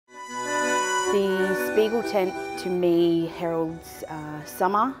The Spiegeltent to me heralds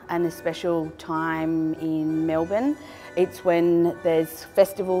summer and a special time in Melbourne. It's when there's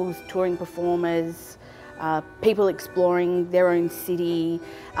festivals, touring performers, people exploring their own city,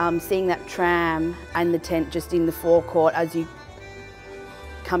 seeing that tram and the tent just in the forecourt as you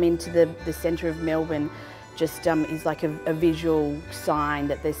come into the centre of Melbourne just is like a visual sign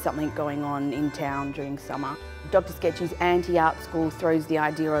that there's something going on in town during summer. Dr. Sketchy's anti-art school throws the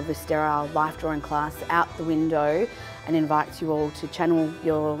idea of a sterile life drawing class out the window and invites you all to channel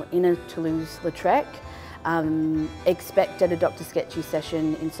your inner Toulouse-Lautrec. Expect at a Dr. Sketchy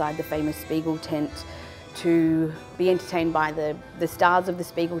session inside the Famous Spiegeltent to be entertained by the stars of the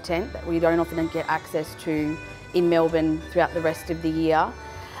Spiegeltent that we don't often get access to in Melbourne throughout the rest of the year,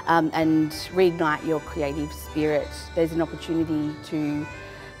 and reignite your creative spirit. There's an opportunity to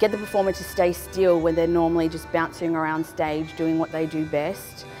get the performer to stay still when they're normally just bouncing around stage doing what they do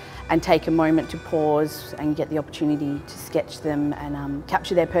best, and take a moment to pause and get the opportunity to sketch them and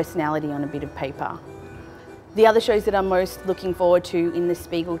capture their personality on a bit of paper. The other shows that I'm most looking forward to in the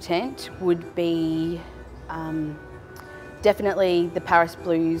Spiegeltent would be definitely the Paris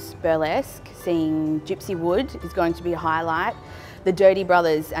Blues burlesque. Seeing Gypsy Wood is going to be a highlight. The Dirty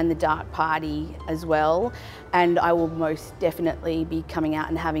Brothers and the Dark Party as well. And I will most definitely be coming out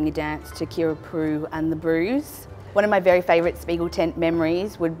and having a dance to Kira Prue and the Brews. One of my very favourite Spiegeltent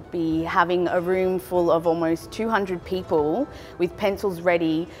memories would be having a room full of almost 200 people with pencils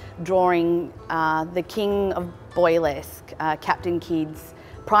ready, drawing the king of boylesque, Captain Kidd's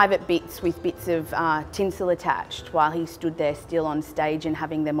private bits with bits of tinsel attached while he stood there still on stage, and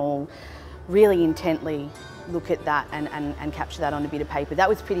having them all really intently look at that and capture that on a bit of paper. That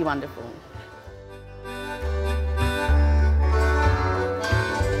was pretty wonderful.